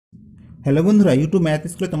Hello বন্ধুরা, YouTube math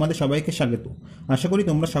স্কুলে তোমাদের সবাইকে স্বাগত। আশা করি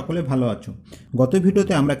তোমরা সকলে ভালো আছো। গত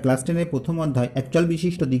ভিডিওতে আমরা ক্লাস 10-এর প্রথম অধ্যায় একচল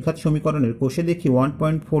বিশিষ্ট দ্বিঘাত সমীকরণের কোষে দেখি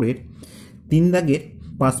 1.4-এর 3 দাগের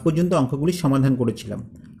 5 পর্যন্ত অঙ্কগুলির সমাধান করেছিলাম।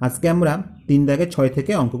 আজকে আমরা 3 দাগের 6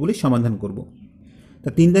 থেকে অঙ্কগুলির সমাধান করব। তা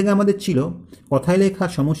 3 দাগে আমাদের ছিল কথায় লেখা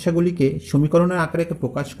সমস্যাগুলিকে সমীকরণের আকারে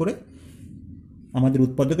প্রকাশ করে আমাদের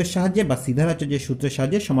উৎপাদকের সাহায্যে বা সিদ্ধারাচার্য যে সূত্রের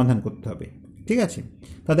সাহায্যে সমাধান করতে হবে। ঠিক আছে,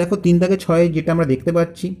 তা দেখো 3 দাগে 6 যেটা আমরা দেখতে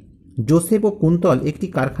পাচ্ছি, জোসেফ ও কুন্তল একটি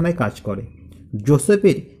কারখানায় কাজ করে।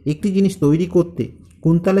 জোসেফের একটি জিনিস তৈরি করতে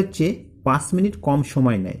কুন্তলের চেয়ে 5 মিনিট কম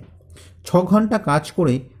সময় নেয়। 6 ঘন্টা কাজ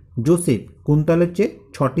করে জোসেফ কুন্তলের চেয়ে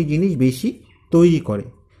 6টি জিনিস বেশি তৈরি করে।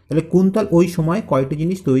 তাহলে কুন্তল ওই সময় কয়টি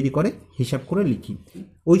জিনিস তৈরি করে হিসাব করে লিখি।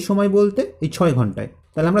 ওই সময় বলতে এই 6 ঘন্টায়।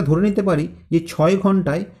 তাহলে আমরা ধরে নিতে পারি যে 6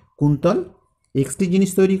 ঘন্টায় কুন্তল এক্সটি জিনিস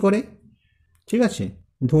তৈরি করে। ঠিক আছে,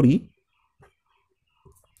 ধরি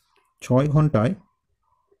 6 ঘন্টায়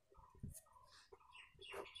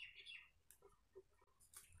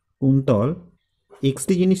কুন্তল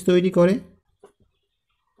এক্সটি জিনিস তৈরি করে।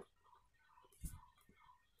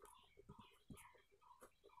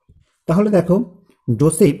 তাহলে দেখো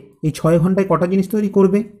জোসেফ এই 6 ঘন্টায় কটা জিনিস তৈরি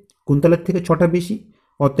করবে? কুন্তলের থেকে 6টা বেশি।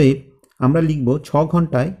 অতএব আমরা লিখব 6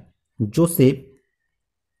 ঘন্টায় জোসেফ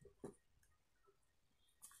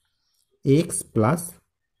এক্স প্লাস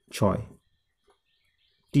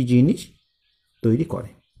 6টি জিনিস তৈরি করে।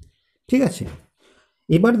 ঠিক আছে,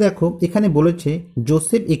 এবার দেখো এখানে বলেছে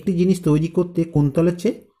জোসেফ একটি জিনিস তৈরি করতে কুন্তলের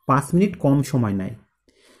চেয়ে 5 মিনিট কম সময় নেয়।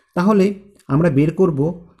 তাহলে আমরা বের করব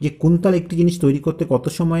যে কুন্তল একটি জিনিস তৈরি করতে কত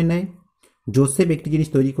সময় নেয়, জোসেফ একটি জিনিস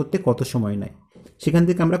তৈরি করতে কত সময় নেয়। সেখান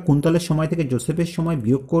থেকে আমরা কুন্তলের সময় থেকে জোসেফের সময়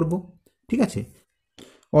বিয়োগ করব। ঠিক আছে,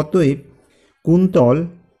 অতএব কুন্তল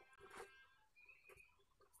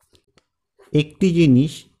একটি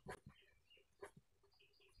জিনিস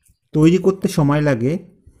তৈরি করতে সময় লাগে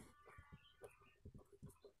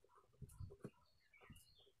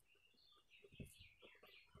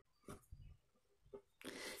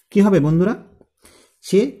কি হবে বন্ধুরা,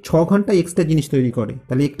 সে 6 ঘন্টা এক্সট্রা জিনিস তৈরি করে।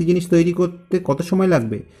 তাহলে একটি জিনিস তৈরি করতে কত সময়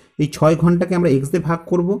লাগবে? এই 6 ঘন্টাকে আমরা এক্স দিয়ে ভাগ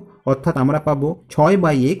করব, অর্থাৎ আমরা পাবো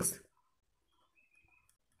 6/x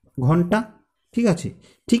ঘন্টা। ঠিক আছে,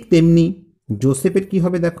 ঠিক তেমনি জোসেফের কি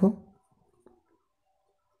হবে দেখো,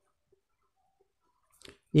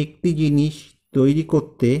 একটি জিনিস তৈরি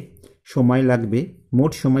করতে সময় লাগবে,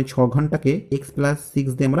 মোট সময় 6 ঘন্টাকে x+6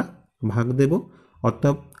 দিয়ে আমরা ভাগ দেব,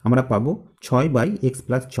 অর্থাৎ আমরা পাবো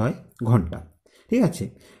 6/x+6 ঘন্টা। ঠিক আছে,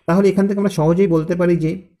 তাহলে এখান থেকে আমরা সহজেই বলতে পারি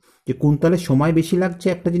যে কুন্তলের সময় বেশি লাগছে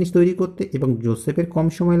একটা জিনিস তৈরি করতে এবং জোসেফের কম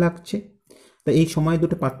সময় লাগছে। তা এই সময়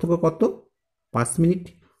দুটো পার্থক্য কত? 5 মিনিট।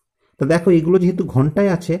 তা দেখো এগুলো যেহেতু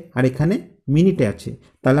ঘন্টায় আছে আর এখানে মিনিটে আছে,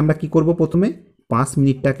 তাহলে আমরা কি করব, প্রথমে 5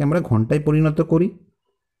 মিনিটটাকে আমরা ঘন্টায় পরিণত করি।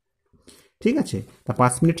 ঠিক আছে, তা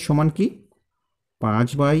 5 মিনিট সমান কি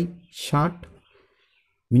 5/60,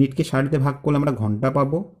 মিনিটকে 60 দিয়ে ভাগ করলে আমরা ঘন্টা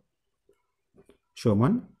পাবো,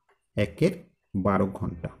 সমান 1/12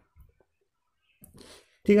 ঘন্টা।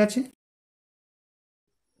 ঠিক আছে,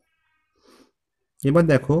 এবার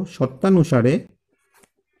দেখো শর্তানুসারে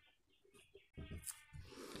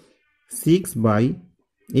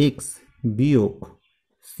 6/x বিয়োগ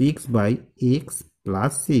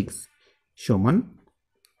 6/x+6 সমান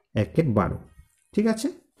 1/12। ঠিক আছে,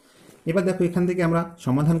 এবার দেখো এখান থেকে আমরা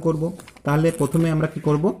সমাধান করব। তাহলে প্রথমে আমরা কি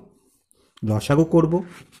করব, লসাগু করব।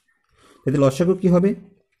 এতে লসাগু কি হবে?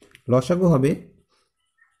 লসাগু হবে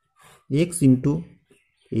x ×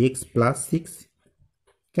 x+6।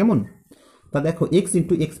 কেমন? তা দেখো x ×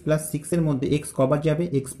 x+6 এর মধ্যে x কবার যাবে?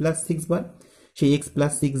 x+6 বার। সেই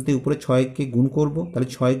x+6 দিয়ে উপরে 6কে গুণ করব, তাহলে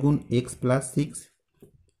 6 × x+6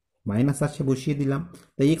 মাইনাস আছে, বসিয়ে দিলাম।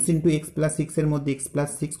 তাই x × x+6 এর মধ্যে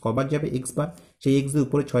x+6 কবার যাবে? x বার। সেই x দিয়ে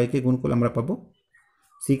উপরে 6কে গুণ করলে আমরা পাবো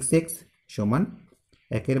 6x সমান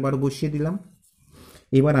 1/12, বসিয়ে দিলাম।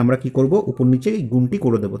 এবার আমরা কি করব, উপর নিচে এই গুণটি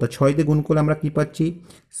করে দেবো। তা 6 দিয়ে গুণ করলে আমরা কি পাচ্ছি?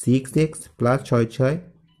 6x প্লাস 6 6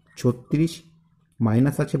 36,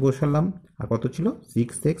 মাইনাস আছে বসালাম, আর কত ছিল?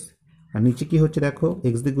 6x। আর নিচে কি হচ্ছে দেখো,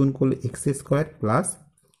 x দিয়ে গুণ করলে x² প্লাস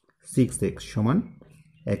 6x সমান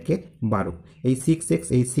 1/12। এই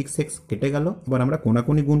 6x কেটে গেল। এবার আমরা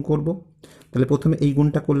কোনাকুনি গুণ করব। তাহলে প্রথমে এই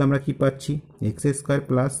গুণটা করলে আমরা কি পাচ্ছি? x²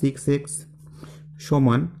 প্লাস 6x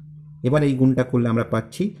সমান, এবার এই গুণটা করলে আমরা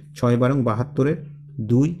পাচ্ছি 6 × 72,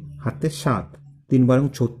 2 হাতে 7, 3 ×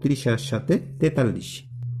 36 আর 7 43।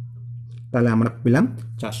 তাহলে আমরা পেলাম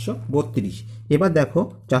 432। এবার দেখো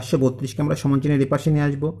 432কে আমরা সমান চিহ্নের এপাশে নিয়ে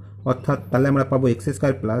আসবো, অর্থাৎ তাহলে আমরা পাবো x²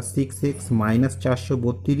 প্লাস 6x মাইনাস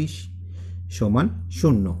 432 সমান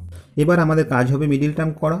 0। এবার আমাদের কাজ হবে মিডিল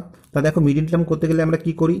টার্ম করা। তা দেখো মিডিল টার্ম করতে গেলে আমরা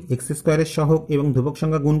কি করি, এক্স স্কোয়ারের সহগ এবং ধ্রুবক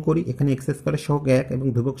সংখ্যা গুণ করি। এখানে এক্স স্কোয়ারের সহগ 1 এবং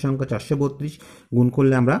ধ্রুবক সংখ্যা 432, গুণ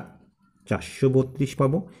করলে আমরা 432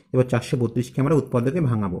 পাবো। এবার 432কে আমরা উৎপাদকে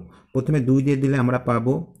ভাঙাবো। প্রথমে 2 দিয়ে দিলে আমরা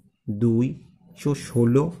পাবো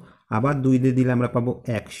 216, আবার 2 দিয়ে দিলে আমরা পাবো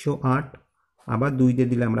 108, আবার 2 দিয়ে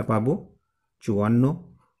দিলে আমরা পাবো 54,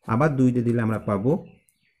 আবার 2 দিয়ে দিলে আমরা পাবো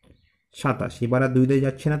 27। এবার আর 2 দিয়ে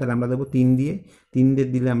যাচ্ছে না, তাহলে আমরা দেবো 3 দিয়ে। 3 দিয়ে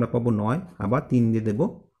দিলে আমরা পাবো 9, আবার 3 দিয়ে দেবো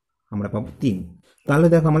আমরা পাবো 3। তাহলে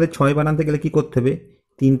দেখো আমাদের 6 বানাতে গেলে কি করতে হবে,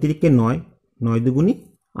 3 তিরিকে 9, 9 দুগুণি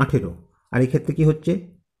 18। আর এই ক্ষেত্রে কি হচ্ছে,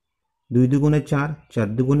 2 দুগুণে 4, 4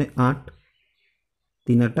 দুগুণে 8,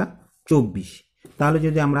 3 আটা 24। তাহলে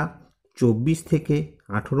যদি আমরা 24 থেকে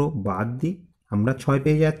 18 বাদ দিই আমরা 6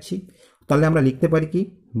 পেয়ে যাচ্ছি। তাহলে আমরা লিখতে পারি কি,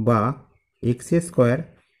 বা x square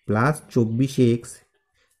plus 24x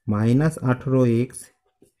minus 18x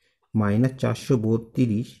minus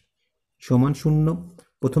 432 সমান 0।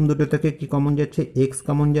 প্রথম দুটো থেকে কি কমন যাচ্ছে, এক্স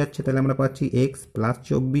কমন যাচ্ছে, তাহলে আমরা পাচ্ছি এক্স প্লাস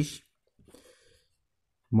 24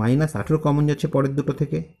 মাইনাস 18 কমন যাচ্ছে পরের দুটো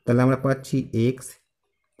থেকে, তাহলে আমরা পাচ্ছি এক্স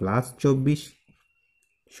প্লাস 24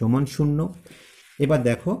 সমান 0। এবার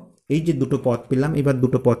দেখো এই যে দুটো পদ পেলাম, এবার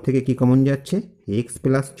দুটো পদ থেকে কি কমন যাচ্ছে, এক্স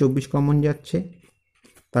প্লাস 24 কমন যাচ্ছে।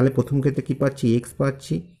 তাহলে প্রথম ক্ষেত্রে কি পাচ্ছি, এক্স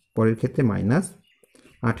পাচ্ছি, পরের ক্ষেত্রে মাইনাস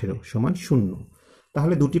 18 সমান 0।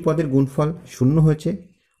 তাহলে দুটি পদের গুণফল 0 হয়েছে।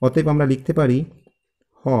 অতএব আমরা লিখতে পারি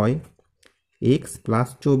হয় এক্স প্লাস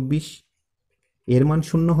 24 এর মান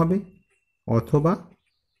 0 হবে, অথবা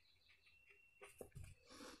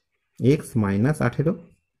এক্স মাইনাস 18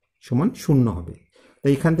 সমান 0 হবে। তো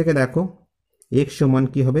এখান থেকে দেখো এক্স সমান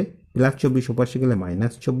কি হবে, প্লাস 24 ওপাশে গেলে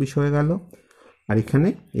মাইনাস 24 হয়ে গেল, আর এখানে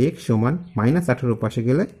এক্স সমান মাইনাস 18 ওপাশে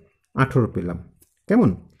গেলে 18 পেলাম। কেমন?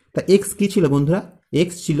 তা এক্স কী ছিল বন্ধুরা,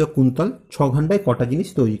 এক্স ছিল কুন্তল 6 ঘন্টায় কটা জিনিস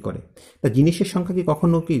তৈরি করে। তা জিনিসের সংখ্যা কি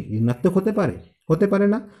কখনো কি ঋণাত্মক হতে পারে? হতে পারে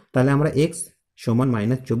না। তাহলে আমরা এক্স সমান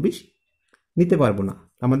মাইনাস 24 নিতে পারবো না।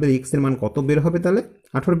 আমাদের এক্স এর মান কত বের হবে, তাহলে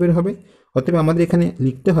 18 বের হবে। অতএব আমাদের এখানে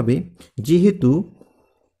লিখতে হবে, যেহেতু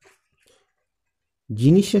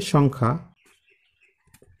জিনিসের সংখ্যা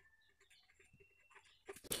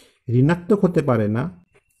ঋণাত্মক হতে পারে না,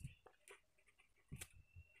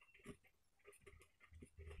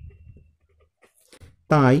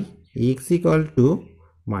 তাই এক্স ইকুয়াল টু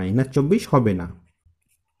মাইনাস 24 হবে না।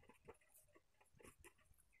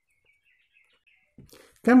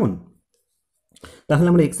 কেমন? তাহলে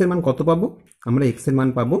আমরা এক্স এর মান কত পাবো, আমরা এক্স এর মান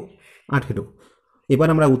পাবো 18। এবার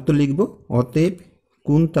আমরা উত্তর লিখব, অতএব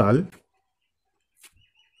কুন্তল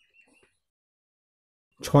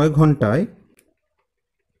 6 ঘন্টায়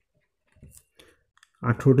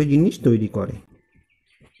 18টি জিনিস তৈরি করে।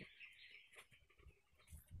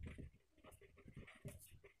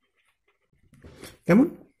 কেমন?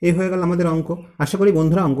 এই হয়ে গেল আমাদের অঙ্ক। আশা করি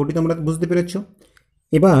বন্ধুরা অঙ্কটি তোমরা বুঝতে পেরেছ।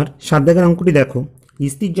 এবার 7 দাগের অঙ্কটি দেখো,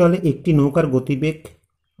 স্থির জলে একটি নৌকার গতিবেগ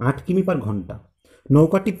 8 কিমি পার ঘন্টা।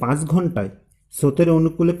 নৌকাটি 5 ঘন্টায় স্রোতের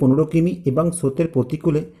অনুকূলে 15 কিমি এবং স্রোতের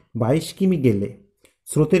প্রতিকূলে 22 কিমি গেলে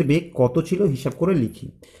স্রোতের বেগ কত ছিল হিসাব করে লিখি।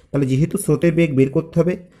 তাহলে যেহেতু স্রোতের বেগ বের করতে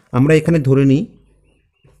হবে, আমরা এখানে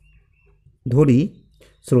ধরি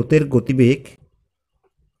স্রোতের গতিবেগ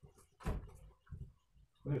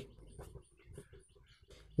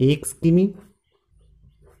x কিমি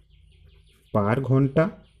পার ঘন্টা।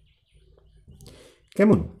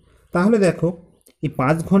 কেমন? তাহলে দেখো এই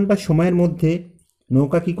 5 ঘন্টা সময়ের মধ্যে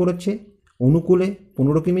নৌকা কি করেছে, অনুকূলে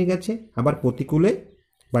 15 কিমি গেছে, আবার প্রতিকূলে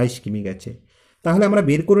 22 কিমি গেছে। তাহলে আমরা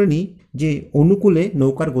বের করে নিই যে অনুকূলে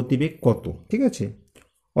নৌকার গতিবেগ কত। ঠিক আছে?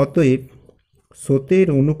 অতএব স্রোতের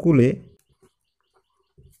অনুকূলে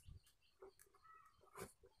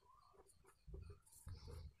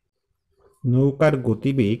নৌকার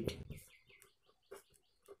গতিবেগ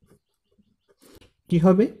কি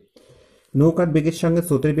হবে, নৌকার বেগের সঙ্গে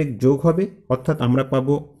স্রোতের বেগ যোগ হবে, অর্থাৎ আমরা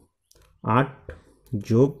পাবো 8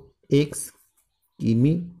 যোগ x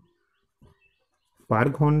কিমি পার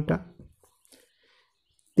ঘন্টা।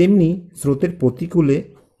 তেমনি স্রোতের প্রতিকূলে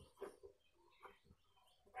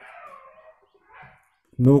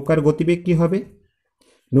নৌকার গতিবেগ কি হবে,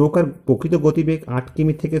 নৌকার প্রকৃত গতিবেগ 8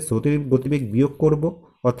 কিমি থেকে স্রোতের গতিবেগ বিয়োগ করব,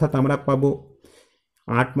 অর্থাৎ আমরা পাবো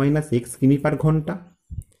 8 মাইনাস x কিমি পার ঘন্টা।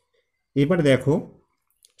 এবার দেখো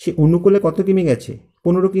সে অনুকূলে কত কিমি গেছে,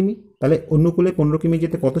 15 কিমি। তাহলে অনুকূলে 15 কিমি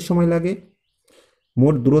যেতে কত সময় লাগে,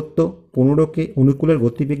 মোট দূরত্ব 15কে অনুকূলের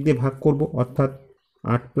গতিবেগ দিয়ে ভাগ করব, অর্থাৎ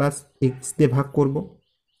 8 প্লাস x দিয়ে ভাগ করব।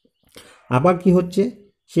 আবার কি হচ্ছে,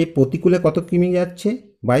 সে প্রতিকূলে কত কিমি যাচ্ছে,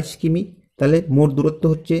 22 কিমি। তাহলে মোট দূরত্ব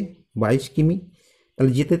হচ্ছে 22 কিমি।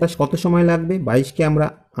 তাহলে যেতে তার কত সময় লাগবে, 22কে আমরা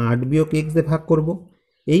 8 বিয়োগ x দিয়ে ভাগ করব,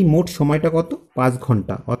 এই মোট সময়টা কত? 5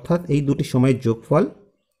 ঘন্টা, অর্থাৎ এই দুটি সময়ের যোগফল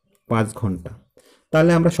 5 ঘন্টা।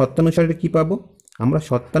 তাহলে আমরা শর্তানুসারে কি পাবো? আমরা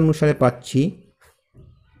শর্তানুসারে পাচ্ছি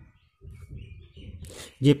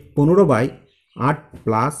যে 15/8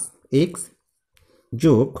 প্লাস এক্স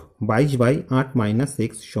যোগ 22/8 মাইনাস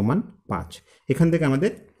এক্স সমান 5। এখান থেকে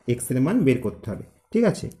আমাদের এক্স এর মান বের করতে হবে। ঠিক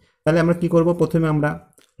আছে, তাহলে আমরা কি করব? প্রথমে আমরা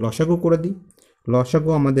লসাগু করে দিই। লসাগু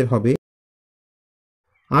আমাদের হবে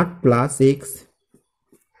 8 প্লাস এক্স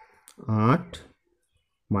 8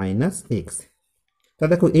 মাইনাস এক্স। তা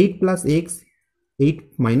দেখো 8 প্লাস এক্স 8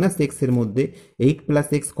 মাইনাস এক্স এর মধ্যে 8 প্লাস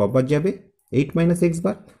এক্স কবার যাবে? 8 মাইনাস এক্স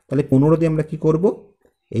বার। তাহলে 15 দিয়ে আমরা কি করব?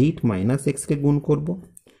 8 মাইনাস এক্সকে গুণ করব,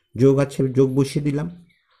 যোগ আছে যোগ বসিয়ে দিলাম।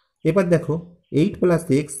 এবার দেখো 8 plus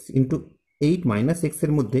x into 8 minus x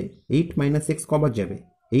এর মধ্যে 8 মাইনাস এক্স কবার যাবে?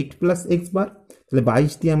 8 প্লাস এক্স বার। তাহলে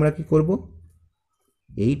 22 দিয়ে আমরা কি করব?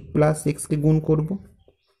 8 প্লাস এক্সকে গুণ করব,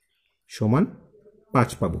 সমান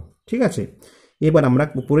 5 পাবো। ঠিক আছে, এবার আমরা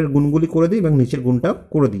উপরের গুণগুলি করে দিই এবং নিচের গুণটাও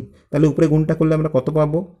করে দিই। তাহলে উপরে গুণটা করলে আমরা কত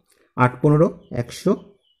পাবো? 8 15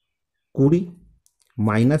 120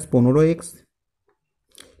 মাইনাস 15 এক্স,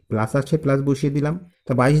 প্লাস আছে প্লাস বসিয়ে দিলাম।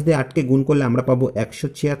 তা 22 দিয়ে 8কে গুণ করলে আমরা পাবো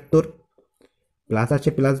 176, প্লাস আছে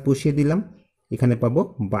প্লাস বসিয়ে দিলাম, এখানে পাবো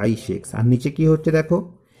 22 এক্স। আর নিচে কি হচ্ছে দেখো,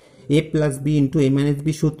 এ প্লাস বি ইন্টু এ মাইনাস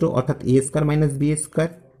বি সূত্র, অর্থাৎ এ স্কোয়ার মাইনাস বি স্কোয়ার।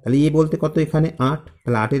 তাহলে এ বলতে কত? এখানে 8,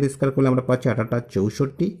 তাহলে 8 এর স্কোয়ার করলে আমরা পাচ্ছি 8 8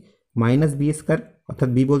 64 মাইনাস বি স্কোয়ার, অর্থাৎ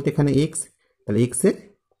বি বলতে এখানে এক্স, তাহলে এক্স এর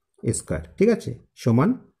স্কোয়ার। ঠিক আছে, সমান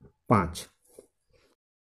 5।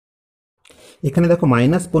 এখানে দেখো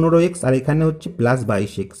মাইনাস 15 এক্স আর এখানে হচ্ছে প্লাস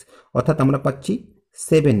 22 এক্স, অর্থাৎ আমরা পাচ্ছি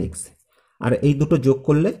 7 এক্স। আর এই দুটো যোগ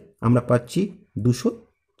করলে আমরা পাচ্ছি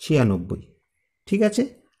 296। ঠিক আছে,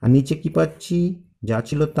 আর নিচে কি পাচ্ছি? যা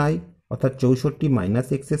ছিল তাই, অর্থাৎ 64 মাইনাস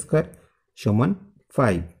এক্স স্কোয়ার সমান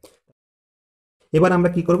 5। এবার আমরা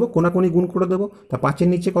কি করব? কোনাকুনি গুণ করে দেবো। তা 5-এর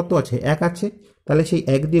নিচে কত আছে? 1 আছে, তাহলে সেই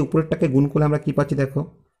 1 দিয়ে উপরেরটাকে গুণ করলে আমরা কি পাচ্ছি দেখো,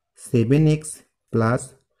 7x প্লাস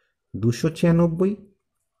 296।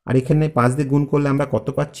 আর এখানে 5 দিয়ে গুণ করলে আমরা কত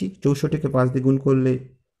পাচ্ছি? 64কে 5 দিয়ে গুণ করলে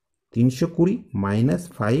 320 মাইনাস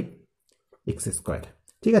 5 এক্স স্কোয়ার।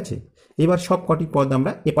 ঠিক আছে, এবার সব কটি পদ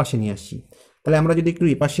আমরা এপাশে নিয়ে আসছি। তাহলে আমরা যদি একটু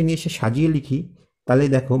এপাশে নিয়ে এসে সাজিয়ে লিখি, তাহলে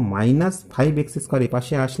দেখো মাইনাস 5 এক্স স্কোয়ার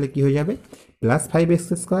এপাশে আসলে কি হয়ে যাবে? প্লাস 5 এক্স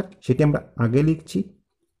স্কোয়ার, সেটি আমরা আগে লিখছি।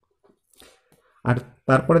 আর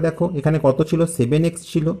তারপরে দেখো এখানে কত ছিল? 7x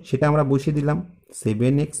ছিল, সেটা আমরা বসিয়ে দিলাম।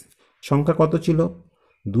 7x সংখ্যা কত ছিল?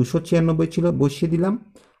 296 ছিল, বসিয়ে দিলাম।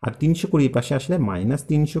 আর 320 পাশে আসলে মাইনাস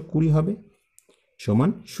 320 হবে, সমান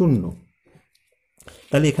 0।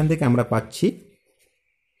 তাহলে এখান থেকে আমরা পাচ্ছি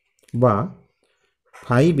বা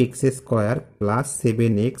 5x স্কোয়ার প্লাস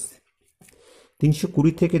 7x,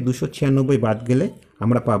 320 থেকে 296 বাদ গেলে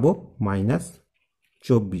আমরা পাবো মাইনাস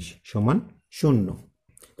 24 সমান 0।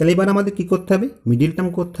 তাহলে এবার আমাদের কি করতে হবে? মিডিল টার্ম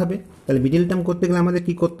করতে হবে। তাহলে মিডিল টার্ম করতে গেলে আমাদের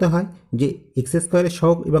কি করতে হয়? যে এক্স স্কোয়ারের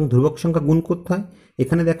সহগ এবং ধ্রুবক সংখ্যা গুণ করতে হয়।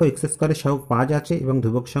 এখানে দেখো এক্স স্কোয়ারের সহগ 5 আছে এবং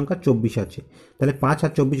ধ্রুবক সংখ্যা 24 আছে। তাহলে 5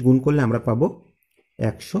 আর 24 গুণ করলে আমরা পাবো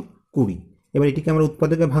 120। এবার এটিকে আমরা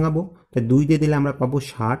উৎপাদকে ভাঙাবো। তাই 2 দিয়ে দিলে আমরা পাবো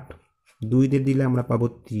 60, 2 দিয়ে দিলে আমরা পাবো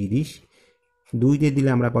 30, 2 দিয়ে দিলে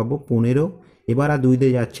আমরা পাবো 15। এবার আর 2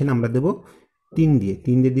 দিয়ে যাচ্ছে না, আমরা দেবো 3 দিয়ে,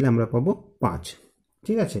 3 দিয়ে দিলে আমরা পাবো 5।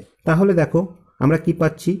 ঠিক আছে, তাহলে দেখো আমরা কি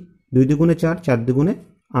পাচ্ছি? 2 দুগুণে 4, 4 দুগুণে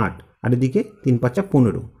 8, আর এদিকে 3 5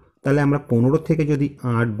 15। তাহলে আমরা 15 থেকে যদি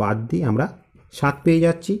 8 বাদ দিই আমরা 7 পেয়ে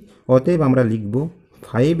যাচ্ছি। অতএব আমরা লিখব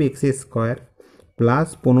 5x square plus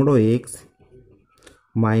 15x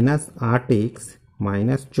minus 8x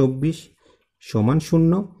minus 24 সমান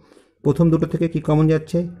 0। প্রথম দুটো থেকে কি কমন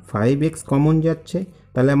যাচ্ছে? 5x কমন যাচ্ছে,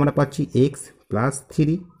 তাহলে আমরা পাচ্ছি x প্লাস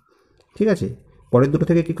 3। ঠিক আছে, পরের দুটো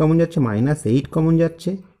থেকে কি কমন যাচ্ছে? মাইনাস 8 কমন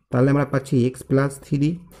যাচ্ছে, তাহলে আমরা পাচ্ছি x প্লাস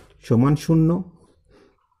 3 সমান 0।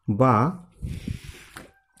 বা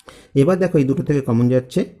এবার দেখো এই দুটো থেকে কমন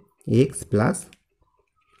যাচ্ছে x প্লাস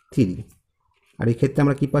 3, আর এক্ষেত্রে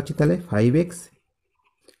আমরা কি পাচ্ছি? তাহলে 5x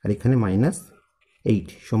আর এখানে মাইনাস 8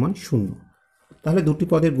 সমান 0। তাহলে দুটি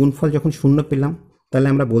পদের গুণফল যখন 0 পেলাম, তাহলে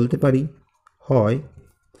আমরা বলতে পারি হয়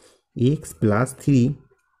x প্লাস 3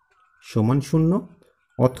 সমান 0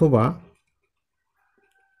 অথবা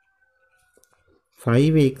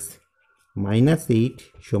 5x মাইনাস 8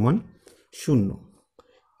 সমান 0।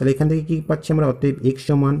 তাহলে এখান থেকে কি পাচ্ছি আমরা? অতএব x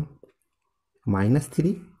সমান মাইনাস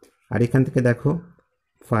 3, আর এখান থেকে দেখো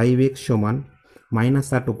 5x সমান মাইনাস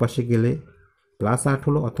 8 ওপাশে গেলে প্লাস 8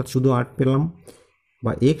 হলো, অর্থাৎ শুধু 8 পেলাম।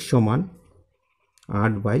 বা x সমান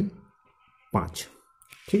 8/5।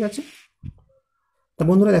 ঠিক আছে, তা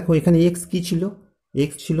বন্ধুরা দেখো এখানে x কি ছিল?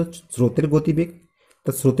 x ছিল স্রোতের গতিবেগ।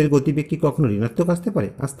 তা স্রোতের গতিবেগ কি কখনো ঋণাত্মক আসতে পারে?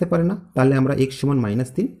 আসতে পারে না। তাহলে আমরা x সমান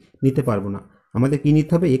 -3 নিতে পারবো না। আমাদের কি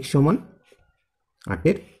নিতে হবে? x সমান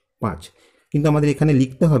 8-এর 5। কিন্তু আমাদের এখানে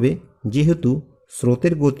লিখতে হবে যেহেতু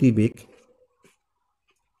স্রোতের গতিবেগ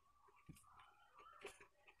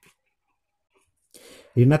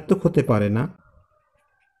ঋণাত্মক হতে পারে না,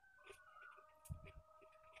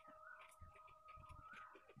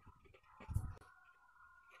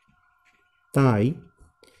 তাই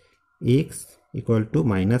x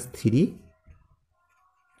 = -3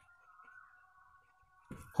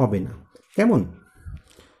 হবে না। কেমন?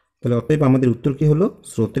 তাহলে অতএব আমাদের উত্তর কি হলো?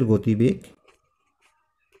 স্রোতের গতিবেগ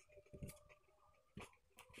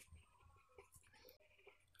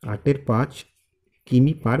 8/5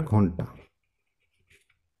 কিমি/ঘন্টা।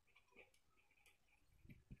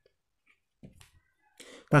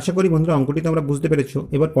 আশা করি বন্ধুরা অঙ্কটি তোমরা বুঝতে পেরেছো।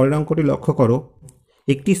 এবার পরের অঙ্কটি লক্ষ্য করো।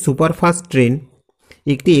 একটি সুপারফাস্ট ট্রেন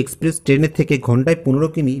একটি এক্সপ্রেস ট্রেনের থেকে ঘন্টায় 15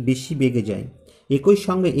 কিমি বেশি বেগে যায়। একই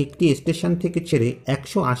সঙ্গে একটি স্টেশন থেকে ছেড়ে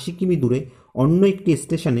 180 কিমি দূরে অন্য একটি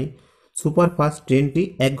স্টেশনে সুপারফাস্ট ট্রেনটি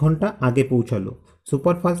 1 ঘন্টা আগে পৌঁছালো।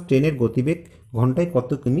 সুপারফাস্ট ট্রেনের গতিবেগ ঘন্টায় কত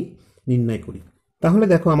কিমি নির্ণয় করি। তাহলে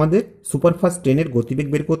দেখো আমাদের সুপারফাস্ট ট্রেনের গতিবেগ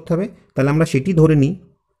বের করতে হবে। তাহলে আমরা সেটি ধরে নিই,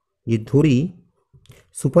 যে ধরি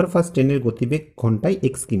সুপারফাস্ট ট্রেনের গতিবেগ ঘন্টায়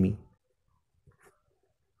x কিমি।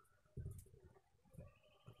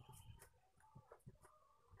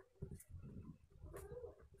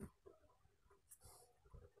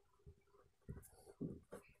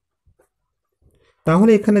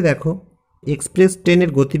 তাহলে এখানে দেখো এক্সপ্রেস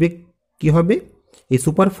ট্রেনের গতিবেগ কি হবে? এই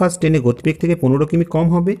সুপারফাস্ট ট্রেনের গতিবেগ থেকে 15 কিমি কম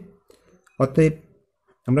হবে। অতএব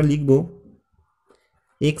আমরা লিখব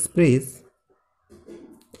এক্সপ্রেস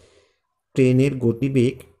ট্রেনের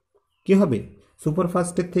গতিবেগ কি হবে?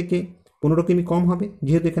 সুপারফাস্টের থেকে 15 কিমি কম হবে।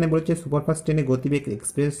 যেহেতু এখানে বলেছে সুপারফাস্ট ট্রেনের গতিবেগ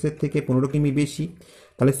এক্সপ্রেসের থেকে 15 কিমি বেশি,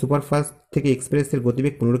 তাহলে সুপারফাস্ট থেকে এক্সপ্রেসের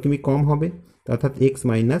গতিবেগ 15 কিমি কম হবে, অর্থাৎ x -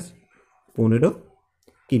 15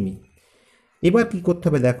 কিমি। এবার কি করতে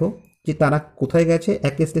হবে দেখো, যে তারা কোথায় গেছে?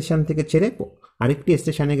 এক স্টেশন থেকে ছেড়ে আরেকটি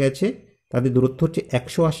স্টেশনে গেছে, তাদের দূরত্ব হচ্ছে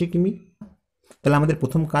 180 কিমি। তাহলে আমাদের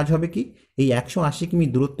প্রথম কাজ হবে কি, এই 180 কিমি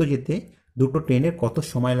দূরত্ব যেতে দুটো ট্রেনের কত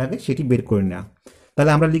সময় লাগে সেটি বের করে নেওয়া।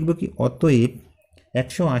 তাহলে আমরা লিখব কি, অতএব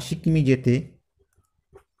 180 কিমি যেতে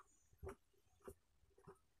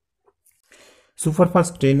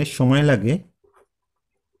সুপারফাস্ট ট্রেনের সময় লাগে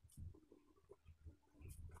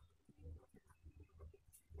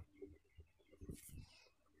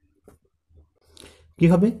কি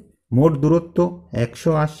হবে? মোট দূরত্ব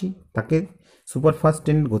 180, তাকে সুপারফাস্ট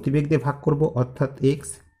ট্রেনের গতিবেগ দিয়ে ভাগ করব, অর্থাৎ x।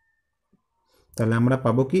 তাহলে আমরা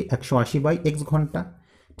পাবো কি 180/x ঘন্টা।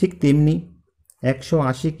 ঠিক তেমনি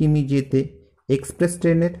 180 কিমি যেতে এক্সপ্রেস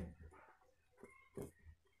ট্রেনের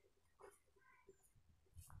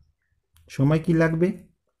সময় কি লাগবে?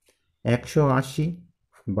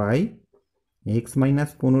 180/x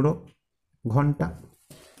 - 15 ঘন্টা।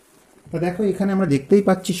 তা দেখো এখানে আমরা দেখতেই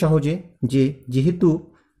পাচ্ছি সহজে যে যেহেতু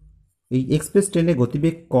এই এক্সপ্রেস ট্রেনের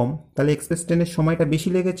গতিবেগ কম, তাহলে এক্সপ্রেস ট্রেনের সময়টা বেশি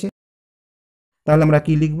লেগেছে। তাহলে আমরা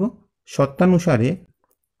কি লিখব? শর্তানুসারে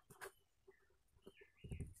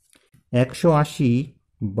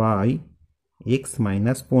 180/x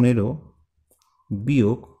 - 15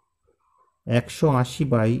 বিয়োগ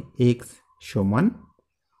 180/x সমান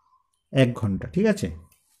 1 ঘন্টা। ঠিক আছে,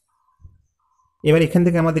 এবার এখান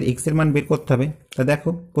থেকে আমাদের x এর মান বের করতে হবে। তা দেখো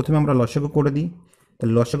প্রথমে আমরা লসাগু করে দিই।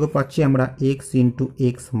 তাহলে লসাগু পাচ্ছি আমরা x ×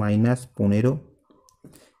 x - 15।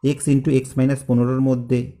 x × x - 15-র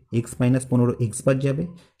মধ্যে x - 15 x বার যাবে,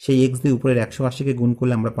 সেই x দিয়ে উপরের 180-কে গুণ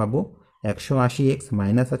করলে আমরা পাবো 180x,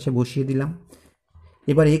 মাইনাস আছে বসিয়ে দিলাম।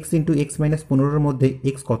 এবার x × x - 15-র মধ্যে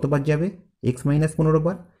x কতবার যাবে? x - 15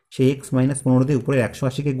 বার, সেই x - 15 দিয়ে উপরের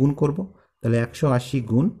 180-কে গুণ করব, তাহলে 180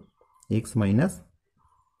 গুণ x -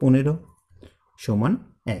 15 সমান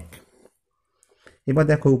 1। এবার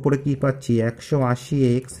দেখো উপরে কি পাচ্ছি?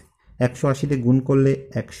 180x, 180 দিয়ে গুণ করলে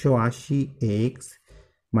 180x,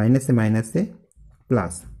 মাইনাসে মাইনাসে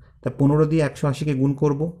প্লাস। তা 15 দিয়ে 180-কে গুণ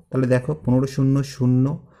করব, তাহলে দেখো 15 0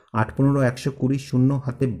 0, 8 15 120, 0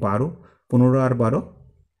 হাতে 12, 15 আর 12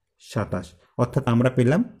 27, অর্থাৎ আমরা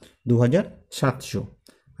পেলাম 2700।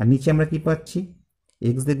 আর নিচে আমরা কি পাচ্ছি?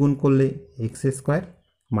 x দিয়ে গুণ করলে x²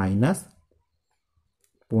 মাইনাস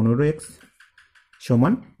 15x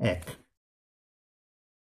সমান 1।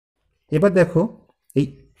 এবার দেখো এই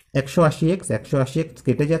 180x, 180x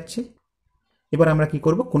কেটে যাচ্ছে। এবার আমরা কি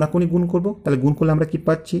করব? কোনাকুনি গুণ করব। তাহলে গুণ করলে আমরা কি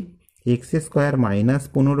পাচ্ছি? x² মাইনাস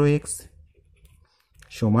 15x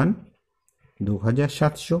সমান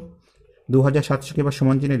 2700। 2700-কে এবার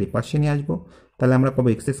সমান চিহ্নের পাশে নিয়ে আসবো, তাহলে আমরা পাবো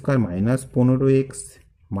x² মাইনাস 15x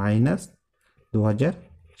মাইনাস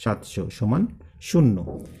 2700 সমান 0।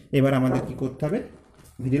 এবার আমাদের কি করতে হবে?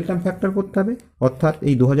 মিডল টার্ম ফ্যাক্টর করতে হবে, অর্থাৎ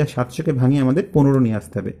এই 2700-কে ভাঙিয়ে আমাদের 15 নিয়ে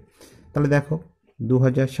আসতে হবে। তাহলে দেখো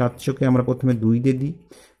 2700কে আমরা প্রথমে 2 দিয়ে দিই,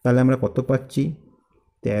 তাহলে আমরা কত পাচ্ছি?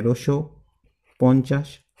 1350।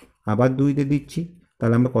 আবার 2 দিয়ে দিচ্ছি,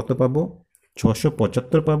 তাহলে আমরা কত পাবো?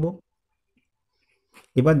 675 পাবো।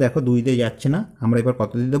 এবার দেখো 2 দিয়ে যাচ্ছে না, আমরা এবার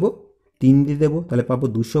কত দিয়ে দেবো? 3 দিয়ে দেবো, তাহলে পাবো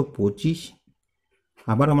 225।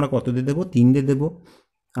 আবার আমরা কত দিয়ে দেবো? 3 দিয়ে দেবো,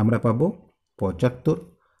 আমরা পাবো 75।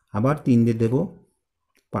 আবার 3 দিয়ে দেবো,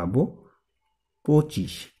 পাবো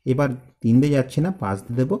 25। এবার 3 দিয়ে যাচ্ছে না, 5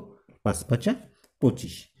 দিয়ে দেবো, 5 5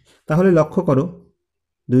 25। তাহলে লক্ষ্য করো,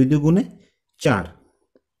 2 2 4,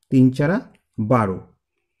 3 4 12,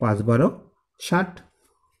 5 12 60।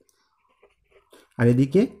 আর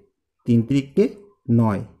এদিকে 3 3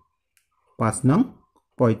 9, 5 9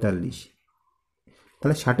 45।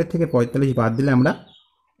 তাহলে 60 থেকে 45 বাদ দিলে আমরা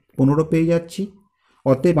 15 পেয়ে যাচ্ছি।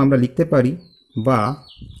 অতএব আমরা লিখতে পারি বা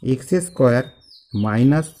x square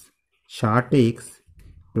minus 60x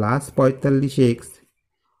plus 45x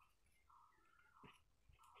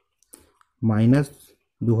minus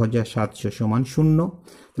 2700 সমান 0।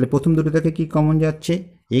 তাহলে প্রথম দুটো থেকে কি কমন যাচ্ছে?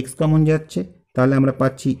 এক্স কমন যাচ্ছে, তাহলে আমরা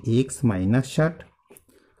পাচ্ছি এক্স মাইনাস 60।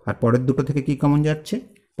 আর পরের দুটো থেকে কি কমন যাচ্ছে?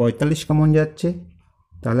 45 কমন যাচ্ছে,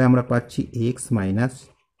 তাহলে আমরা পাচ্ছি এক্স মাইনাস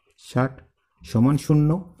 60 সমান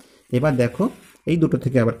 0। এবার দেখো এই দুটো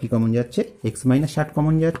থেকে আবার কি কমন যাচ্ছে? এক্স মাইনাস 60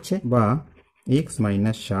 কমন যাচ্ছে, বা এক্স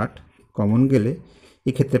মাইনাস 60 কমন গেলে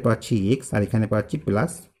এক্ষেত্রে পাচ্ছি এক্স, আর এখানে পাচ্ছি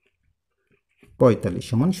প্লাস 45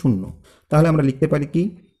 সমান 0। তাহলে আমরা লিখতে পারি কি?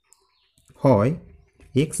 হয়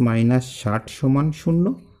এক্স মাইনাস 60 সমান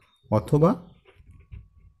 0, অথবা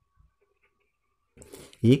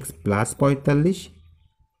এক্স প্লাস 45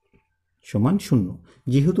 সমান 0।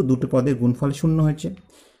 যেহেতু দুটো পদের গুণফল 0 হয়েছে,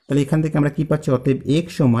 তাহলে এখান থেকে আমরা কি পাচ্ছি? অতএব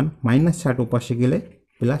এক্স সমান মাইনাস 60 ওপাশে গেলে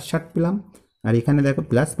প্লাস 60 পেলাম, আর এখানে দেখো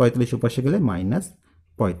প্লাস 45 ওপাশে গেলে মাইনাস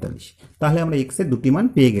 45। তাহলে আমরা এক্সের দুটি মান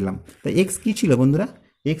পেয়ে গেলাম। তাই এক্স কী ছিল বন্ধুরা?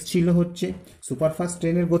 এক্স ছিল হচ্ছে সুপারফাস্ট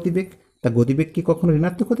ট্রেনের গতিবেগ। তা গতিবেগ কি কখনো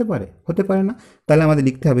ঋণাত্মক হতে পারে? হতে পারে না। তাহলে আমাদের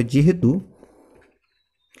লিখতে হবে, যেহেতু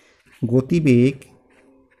গতিবেগ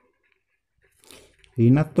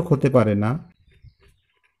ঋণাত্মক হতে পারে না,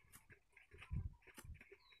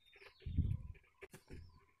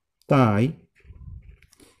 তাই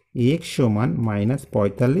এক্স সমান মাইনাস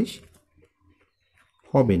 45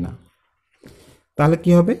 হবে না। তাহলে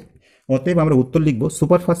কি হবে? অতএব আমরা উত্তর লিখব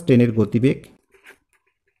সুপারফাস্ট ট্রেনের গতিবেগ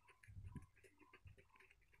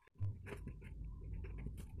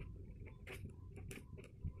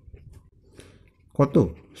কত?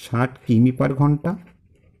 60 কিমি পার ঘন্টা।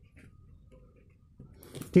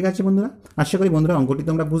 ঠিক আছে বন্ধুরা, আশা করি বন্ধুরা অঙ্কটি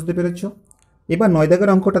তোমরা বুঝতে পেরেছ। এবার 9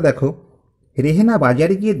 দাগের অঙ্কটা দেখো। রেহেনা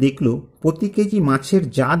বাজারে গিয়ে দেখলো প্রতি কেজি মাছের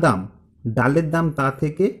যা দাম, ডালের দাম তা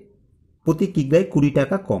থেকে প্রতি কিগ্রায় 20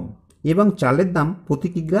 টাকা কম, এবং চালের দাম প্রতি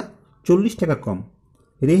কিগ্রা 40 টাকা কম।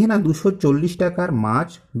 রেহেনা 240 টাকার মাছ,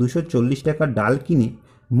 240 টাকার ডাল কিনে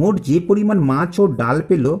মোট যে পরিমাণ মাছ ও ডাল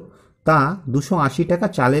পেল তা 280 টাকা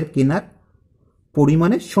চালের কেনার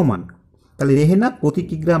পরিমাণের সমান। তাহলে রেহেনা প্রতি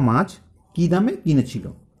কিগ্রা মাছ কী দামে কিনেছিল?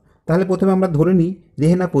 তাহলে প্রথমে আমরা ধরে নিই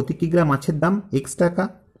রেহেনা প্রতি কিগ্রা মাছের দাম এক্স টাকা।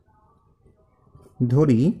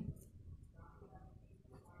 ধরি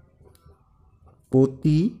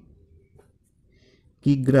প্রতি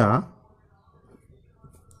কিগ্রা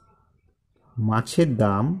মাছের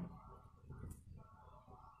দাম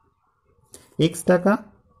এক্স টাকা।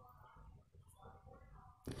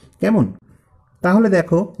 কেমন? তাহলে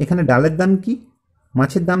দেখো এখানে ডালের দাম কি?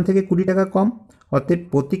 মাছের দাম থেকে 20 টাকা কম, অতএব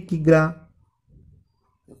প্রতি কিগ্রা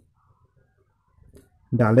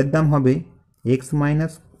ডালের দাম হবে এক্স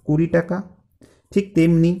মাইনাস 20 টাকা। ঠিক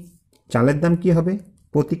তেমনি চালের দাম কি হবে?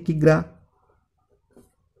 প্রতি কিগ্রা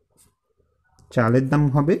চালের দাম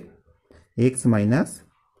হবে এক্স মাইনাস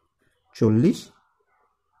 40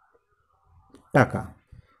 টাকা।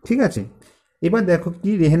 ঠিক আছে, এবার দেখো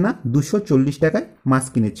কি রেহেনা 240 টাকায় মাছ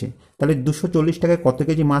কিনেছে। তাহলে 240 টাকায় কত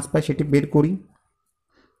কেজি মাছ পায় সেটি বের করি।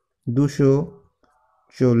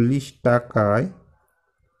 240 টাকায়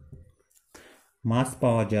মাছ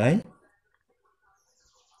পাওয়া যায়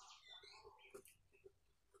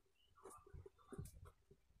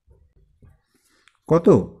কত?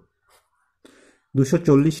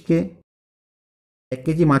 240কে 1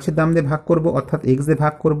 কেজি মাছের দাম দিয়ে ভাগ করব, অর্থাৎ এক্স দিয়ে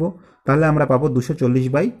ভাগ করব, তাহলে আমরা পাবো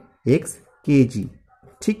 240/x কেজি।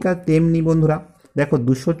 ঠিক আছে, তেমনি বন্ধুরা দেখো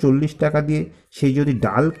 240 টাকা দিয়ে সে যদি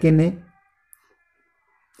ডাল কেনে,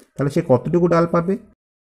 তাহলে সে কতটুকু ডাল পাবে?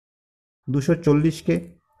 240কে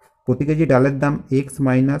প্রতি কেজি ডালের দাম এক্স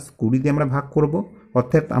মাইনাস 20 দিয়ে আমরা ভাগ করব,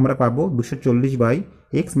 অর্থাৎ আমরা পাবো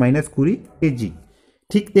 240/x মাইনাস 20 কেজি।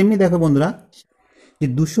 ঠিক তেমনি দেখো বন্ধুরা যে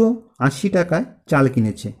 280 টাকায় চাল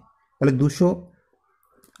কিনেছে, তাহলে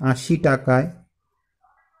 280 টাকায়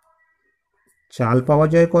চাল পাওয়া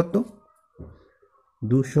যায় কত?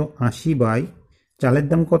 280 বাই চালের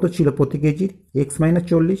দাম কত ছিল প্রতি কেজির এক্স মাইনাস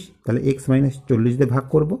 40, তাহলে এক্স মাইনাস 40 দিয়ে ভাগ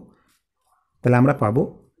করব, তাহলে আমরা পাবো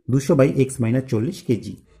 200 বাই এক্স মাইনাস 40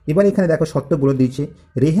 কেজি। এবার এখানে দেখো শর্ত বলে দিয়েছে,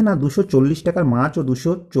 রেহেনা 240 টাকার মাছ ও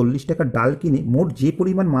 240 টাকার ডাল কিনে মোট যে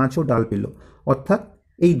পরিমাণ মাছ ও ডাল পেল, অর্থাৎ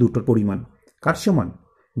এই দুটোর পরিমাণ কার সমান?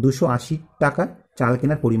 280 টাকা চাল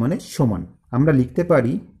কেনার পরিমাণের সমান। আমরা লিখতে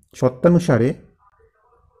পারি শর্তানুসারে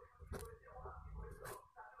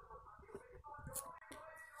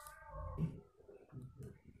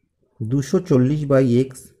 240 বাই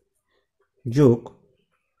এক্স যোগ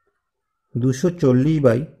 240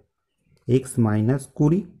 বাই এক্স মাইনাস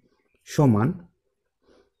 20 সমান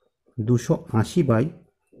 280 বাই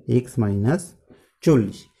এক্স মাইনাস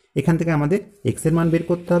 40। এখান থেকে আমাদের এক্সের মান বের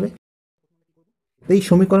করতে হবে। এই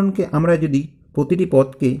সমীকরণকে আমরা যদি প্রতিটি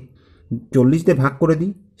পদকে 40 দিয়ে ভাগ করে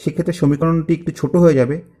দিই, সেক্ষেত্রে সমীকরণটি একটু ছোট হয়ে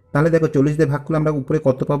যাবে। তাহলে দেখো 40 দিয়ে ভাগ করলে আমরা উপরে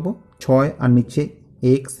কত পাবো? 6 আর নিচে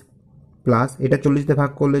এক্স প্লাস, এটা 40 দিয়ে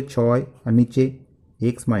ভাগ করলে 6 আর নিচে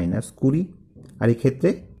এক্স মাইনাস 20। আর এক্ষেত্রে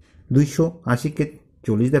 280কে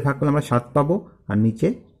 40 দিয়ে ভাগ করলে আমরা 7 পাবো আর নিচে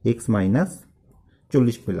এক্স মাইনাস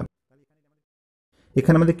 40 পেলাম।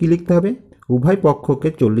 এখানে আমাদের কি লিখতে হবে? উভয় পক্ষকে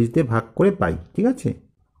 40 দিয়ে ভাগ করে পাই, ঠিক আছে?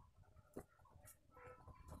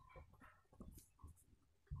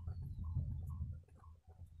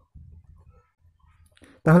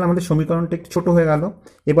 তাহলে আমাদের সমীকরণটা একটু ছোট হয়ে গেল।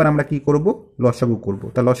 এবার আমরা কি করব? লসাগু করব।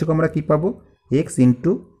 তা লসাগু আমরা কি পাবো? X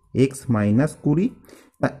into x minus 20।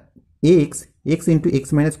 X into x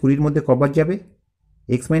minus 20-র মধ্যে কবার যাবে?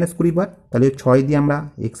 এক্স মাইনাস 20 বার। তাহলে 6 দিয়ে আমরা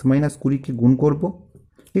এক্স মাইনাস 20-কে গুণ করব,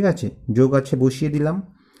 ঠিক আছে? যোগ আছে, বসিয়ে দিলাম।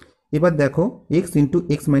 এবার দেখো এক্স ইন্টু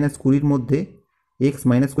এক্স মাইনাস 20-র মধ্যে এক্স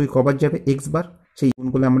মাইনাস 20 কবার যাবে? X bar. সেই গুণ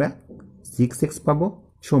করলে আমরা 6x পাবো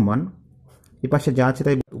সমান, এপাশে যা আছে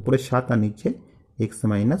তাই উপরে 7 আর নিচে এক্স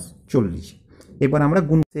মাইনাস 40। এবার আমরা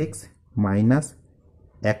গুণ এক্স মাইনাস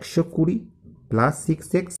 120 প্লাস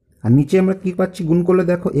 6x, আর নিচে আমরা কি পাচ্ছি গুণ করলে?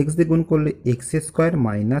 দেখো এক্স দিয়ে গুণ করলে এক্স স্কোয়ার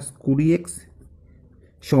মাইনাস 20x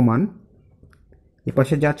সমান,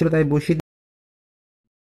 এপাশে যা ছিল তাই বসিয়ে।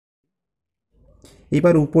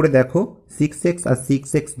 এবার উপরে দেখো 6x আর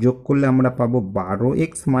 6x যোগ করলে আমরা পাবো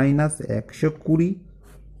 12x মাইনাস 120,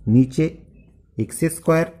 নিচে এক্স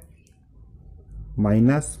স্কোয়ার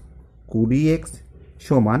মাইনাস 20x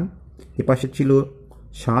সমান, এপাশে ছিল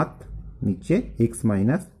 7, নিচে এক্স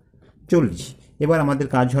মাইনাস 40। এবার আমাদের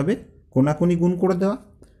কাজ হবে কোনাকুনি গুণ করে দেওয়া।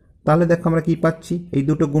 তাহলে দেখো আমরা কি পাচ্ছি? এই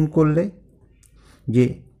দুটো গুণ করলে যে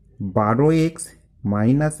 12x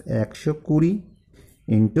minus 120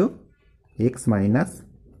 into x minus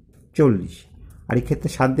 40, আর এক্ষেত্রে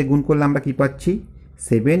 7 দিয়ে গুণ করলে আমরা কি পাচ্ছি?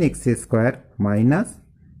 7x স্কোয়ার মাইনাস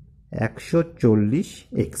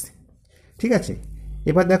 140x, ঠিক আছে?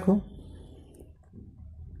 এবার দেখো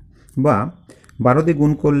বা 12 দিয়ে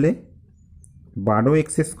গুণ করলে 12x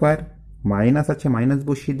স্কোয়ার মাইনাস আছে, মাইনাস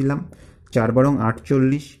বসিয়ে দিলাম, 4 বারং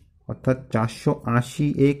 48 অর্থাৎ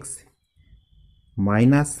 480x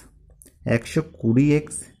মাইনাস 120x,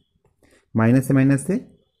 মাইনাসে মাইনাসে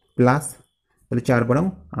প্লাস, তাহলে 4 বারং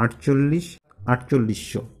 48,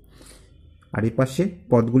 4800। আর এ পাশে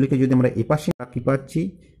পদগুলিকে যদি আমরা এ পাশে কি পাচ্ছি?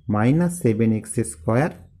 মাইনাস 7x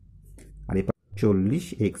স্কোয়ার আর এ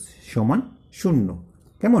 40x সমান 0।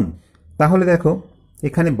 কেমন? তাহলে দেখো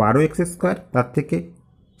এখানে 12x স্কোয়ার, তার থেকে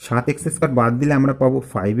 7x স্কোয়ার বাদ দিলে আমরা পাবো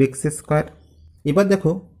 5x স্কোয়ার। এবার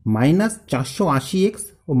দেখো মাইনাস 480x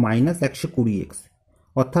ও মাইনাস 120x,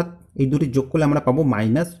 অর্থাৎ এই দুটি যোগ করলে আমরা পাবো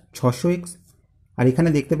মাইনাস 600x, আর এখানে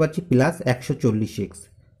দেখতে পাচ্ছি প্লাস 140x।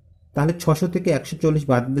 তাহলে 600 থেকে 140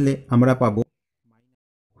 বাদ দিলে আমরা পাবো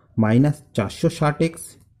মাইনাস 460x।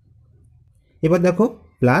 এবার দেখো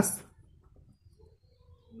প্লাস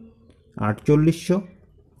 4800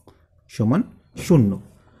 সমান 0।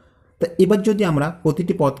 তা এবার যদি আমরা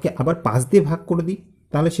প্রতিটি পদকে আবার 5 দিয়ে ভাগ করে দিই,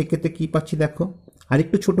 তাহলে সেক্ষেত্রে কী পাচ্ছি? দেখো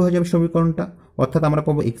আরেকটু ছোট হয়ে যাবে সমীকরণটা, অর্থাৎ আমরা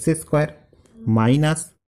পাবো এক্স স্কোয়ার মাইনাস,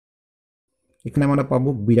 এখানে আমরা পাবো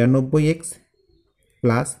 92x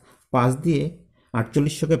প্লাস 5 দিয়ে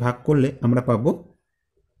 4800কে ভাগ করলে আমরা পাবো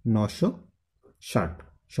 960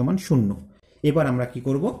 সমান 0। এবার আমরা কি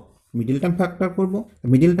করব? মিডল টার্ম ফ্যাক্টর করব।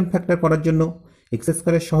 মিডল টার্ম ফ্যাক্টর করার জন্য এক্স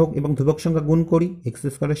স্কোয়ারের সহগ এবং ধ্রুবক সংখ্যা গুণ করি। এক্স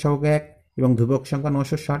স্কোয়ারের সহগ 1 এবং ধ্রুবক সংখ্যা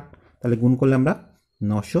 960, তাহলে গুণ করলে আমরা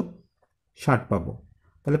 960 পাবো।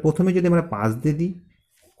 তাহলে প্রথমে যদি আমরা 5 দিয়ে দিই,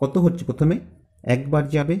 কত হচ্ছে? প্রথমে একবার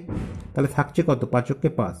যাবে, তাহলে থাকছে কত? 5 ×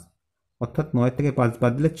 5 অর্থাৎ 9 থেকে 5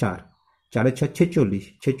 বাদ দিলে 4, 4 × 6 46,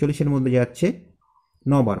 46-এর মধ্যে যাচ্ছে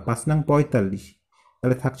 9 বার, 5 নং 45,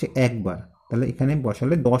 তাহলে থাকছে একবার, তাহলে এখানে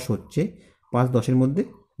বসালে 10 হচ্ছে, 5 10-এর মধ্যে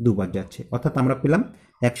 2 বার যাচ্ছে, অর্থাৎ আমরা পেলাম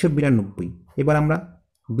 192। এবার আমরা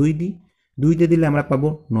 2 দিই, 2 দিয়ে দিলে আমরা পাবো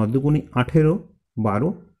 9 × 2 = 18, 12,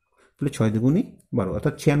 তাহলে 6 দুগুণে 12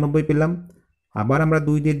 অর্থাৎ 96 পেলাম। আবার আমরা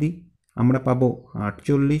 2 দিয়ে দিই, আমরা পাবো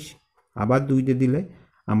 48। আবার 2 দিয়ে দিলে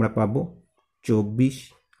আমরা পাবো 24।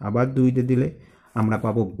 আবার 2 দিয়ে দিলে আমরা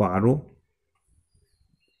পাবো 12।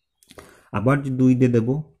 আবার 2 দিয়ে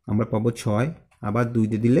দেবো আমরা পাবো 6। আবার 2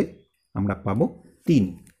 দিয়ে দিলে আমরা পাবো 3।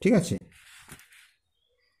 ঠিক আছে,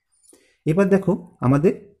 এবার দেখো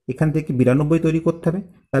আমাদের এখান থেকে 92 তৈরি করতে হবে।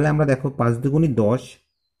 তাহলে আমরা দেখো 5 দুগুণে 10,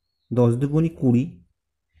 10 দুগুণে 20,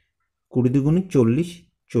 20 দুগুণে 40,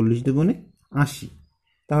 40 দুগুণে 80।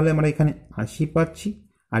 তাহলে আমরা এখানে 80 পাচ্ছি।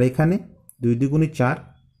 আর এখানে 2 দুগুণে 4,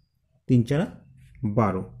 3 4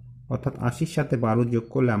 12, অর্থাৎ 80-র সাথে 12 যোগ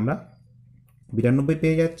করলে আমরা 92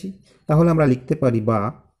 পেয়ে যাচ্ছি। তাহলে আমরা লিখতে পারি বা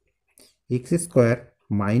x square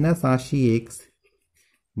minus 80x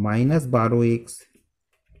minus 12x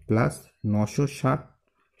plus 960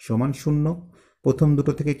 সমান 0। প্রথম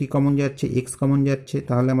দুটো থেকে কি কমন যাচ্ছে? x কমন যাচ্ছে,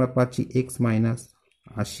 তাহলে আমরা পাচ্ছি x মাইনাস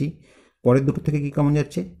 80। পরের দুটো থেকে কি কমন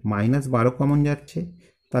যাচ্ছে? মাইনাস 12 কমন যাচ্ছে,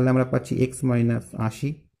 তাহলে আমরা পাচ্ছি x মাইনাস 80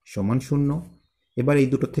 সমান 0। এবার এই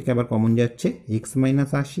দুটো থেকে আবার কমন যাচ্ছে x মাইনাস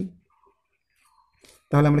 80,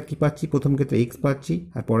 তাহলে আমরা কি পাচ্ছি? প্রথম ক্ষেত্রে x পাচ্ছি,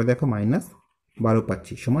 আর পরে দেখো মাইনাস 12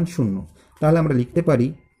 পাচ্ছি সমান 0। তাহলে আমরা লিখতে পারি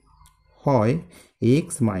হয় x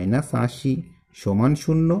মাইনাস 80 সমান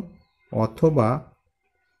 0 অথবা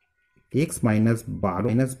x মাইনাস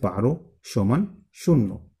 12 সমান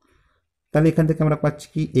 0। তাহলে এখান থেকে আমরা পাচ্ছি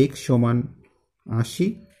কি x সমান 80,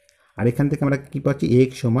 আর এখান থেকে আমরা কি পাচ্ছি? x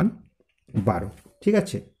সমান 12। ঠিক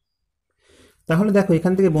আছে, তাহলে দেখো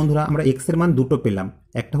এখান থেকে বন্ধুরা আমরা x এর মান দুটো পেলাম,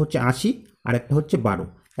 একটা হচ্ছে 80 আর একটা হচ্ছে 12।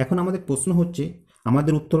 এখন আমাদের প্রশ্ন হচ্ছে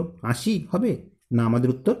আমাদের উত্তর 80 হবে না আমাদের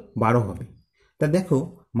উত্তর 12 হবে? তা দেখো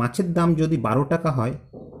মাছের দাম যদি 12 টাকা হয়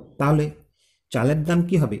তাহলে চালের দাম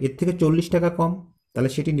কি হবে? এর থেকে 40 টাকা কম, তাহলে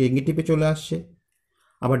সেটি নেগেটিভে চলে আসছে।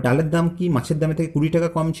 আবার ডালের দাম কি মাছের দামের থেকে 20 টাকা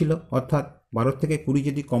কম ছিল, অর্থাৎ 12 থেকে 20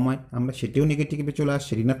 যদি কমায় আমরা সেটিও নেগেটিভে চলে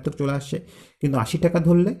আসছে, ঋণাত্মক চলে আসছে। কিন্তু 80 টাকা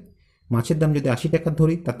ধরলে, মাছের দাম যদি 80 টাকা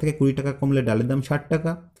ধরি তার থেকে 20 টাকা কমলে ডালের দাম 60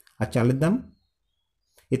 টাকা, আর চালের দাম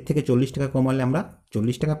এর থেকে 40 টাকা কমালে আমরা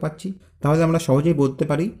 40 টাকা পাচ্ছি। তাহলে আমরা সহজেই বলতে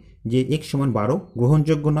পারি যে x সমান 12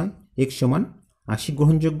 গ্রহণযোগ্য নয়, x সমান 80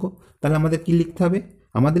 গ্রহণযোগ্য। তাহলে আমাদের কি লিখতে হবে?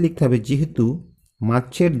 আমাদের লিখতে হবে যেহেতু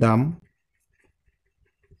মাছের দাম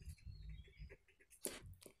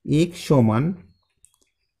x সমান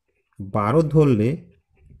 12 ধরলে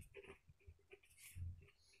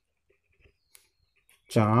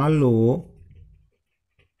চাল ও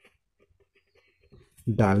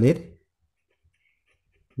ডালের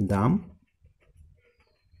দাম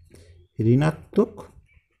ঋণাত্মক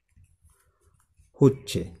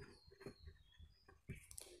হচ্ছে,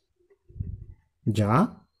 যা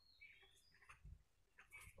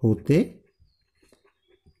হতে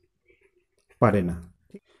পারে না।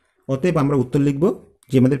 অতএব আমরা উত্তর লিখব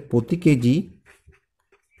যে আমাদের প্রতি কেজি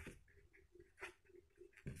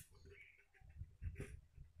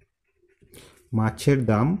মাছের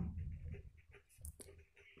দাম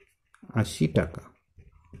 80 টাকা।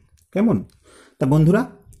 কেমন? তা বন্ধুরা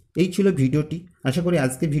এই ছিল ভিডিওটি। আশা করি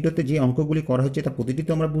আজকের ভিডিওতে যে অঙ্কগুলি করা হচ্ছে তা প্রতিটি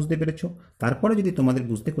তোমরা বুঝতে পেরেছো। তারপরে যদি তোমাদের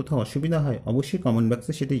বুঝতে কোথাও অসুবিধা হয় অবশ্যই কমেন্ট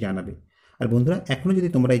বক্সে সেটি জানাবে। আর বন্ধুরা এখনও যদি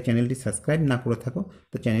তোমরা এই চ্যানেলটি সাবস্ক্রাইব না করে থাকো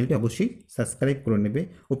তো চ্যানেলটি অবশ্যই সাবস্ক্রাইব করে নেবে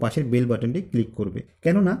ও পাশের বেল বাটনটি ক্লিক করবে,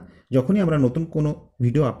 কেননা যখনই আমরা নতুন কোনো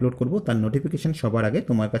ভিডিও আপলোড করব তার নোটিফিকেশান সবার আগে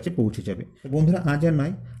তোমার কাছে পৌঁছে যাবে। বন্ধুরা আজ আর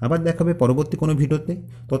নয়, আবার দেখা হবে পরবর্তী কোনো ভিডিওতে।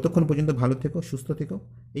 ততক্ষণ পর্যন্ত ভালো থেকো, সুস্থ থেকো,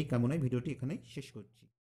 এই কামনায় ভিডিওটি এখানেই শেষ করছি।